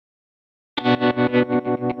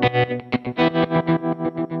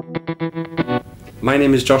My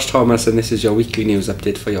name is Josh Thomas and this is your weekly news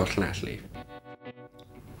update for Llanelli.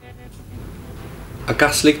 A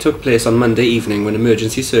gas leak took place on Monday evening when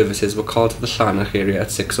emergency services were called to the Llanelli area at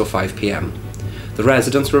 6:05 p.m. The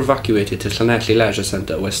residents were evacuated to Llanelli Leisure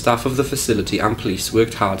Centre, where staff of the facility and police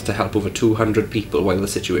worked hard to help over 200 people while the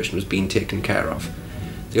situation was being taken care of.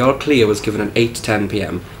 The all clear was given at 8:10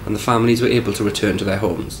 p.m. and the families were able to return to their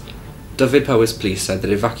homes. Dyfed-Powys Police said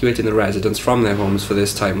that evacuating the residents from their homes for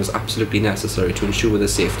this time was absolutely necessary to ensure the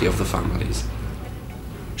safety of the families.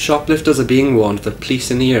 Shoplifters are being warned that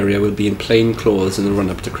police in the area will be in plain clothes in the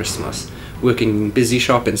run-up to Christmas, working in busy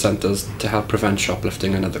shopping centres to help prevent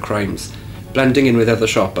shoplifting and other crimes. Blending in with other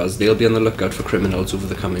shoppers, they'll be on the lookout for criminals over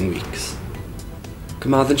the coming weeks.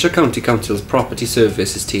 Carmarthenshire County Council's Property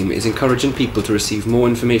Services team is encouraging people to receive more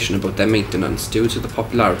information about their maintenance due to the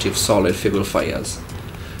popularity of solid fuel fires.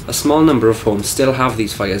 A small number of homes still have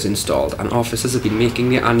these fires installed, and officers have been making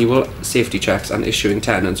their annual safety checks and issuing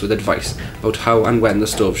tenants with advice about how and when the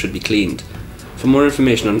stove should be cleaned. For more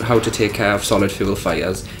information on how to take care of solid fuel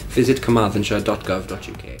fires, visit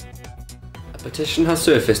carmarthenshire.gov.uk. A petition has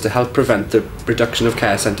surfaced to help prevent the reduction of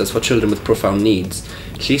care centres for children with profound needs.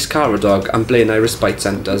 Llys Caradog and Blaenau Respite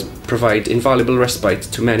Centres provide invaluable respite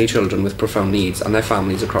to many children with profound needs and their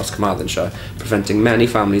families across Carmarthenshire, preventing many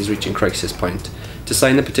families reaching crisis point. To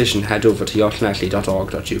sign the petition, head over to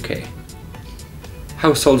llanelli.org.uk.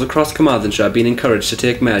 Households across Carmarthenshire have been encouraged to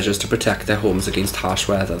take measures to protect their homes against harsh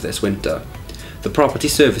weather this winter. The Property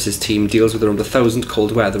Services team deals with around 1,000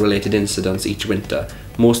 cold weather related incidents each winter,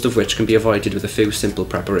 most of which can be avoided with a few simple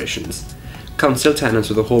preparations. Council tenants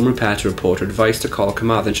with a home repair to report are advised to call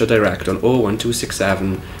Carmarthenshire Direct on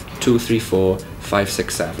 01267 234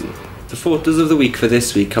 567. The photos of the week for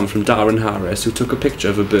this week come from Darren Harris, who took a picture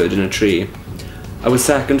of a bird in a tree. Our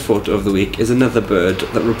second photo of the week is another bird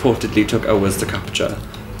that reportedly took hours to capture.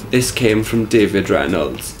 This came from David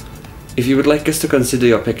Reynolds. If you would like us to consider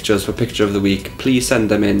your pictures for Picture of the Week, please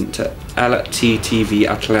send them in to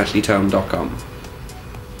lttv@llanellytown.com.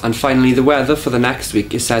 And finally, the weather for the next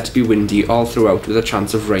week is said to be windy all throughout, with a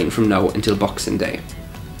chance of rain from now until Boxing Day.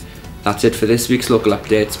 That's it for this week's local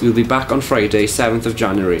updates. We'll be back on Friday, 7th of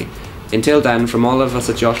January. Until then, from all of us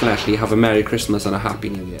at Llanelli, have a Merry Christmas and a Happy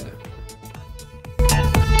New Year.